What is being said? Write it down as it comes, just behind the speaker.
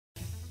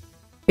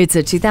It's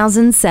a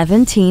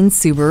 2017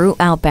 Subaru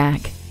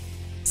Outback.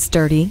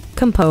 Sturdy,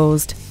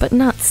 composed, but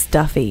not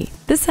stuffy.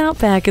 This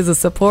Outback is a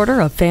supporter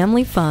of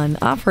family fun,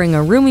 offering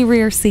a roomy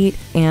rear seat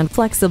and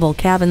flexible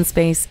cabin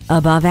space.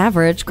 Above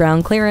average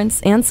ground clearance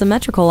and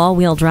symmetrical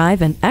all-wheel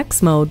drive and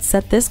X mode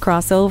set this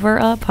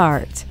crossover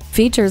apart.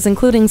 Features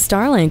including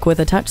Starlink with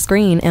a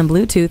touchscreen and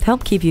Bluetooth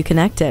help keep you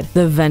connected.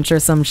 The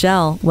venturesome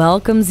shell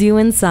welcomes you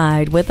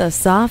inside with a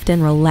soft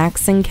and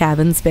relaxing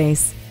cabin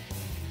space.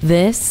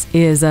 This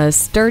is a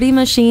sturdy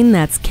machine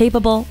that's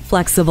capable,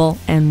 flexible,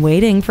 and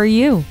waiting for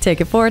you.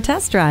 Take it for a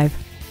test drive.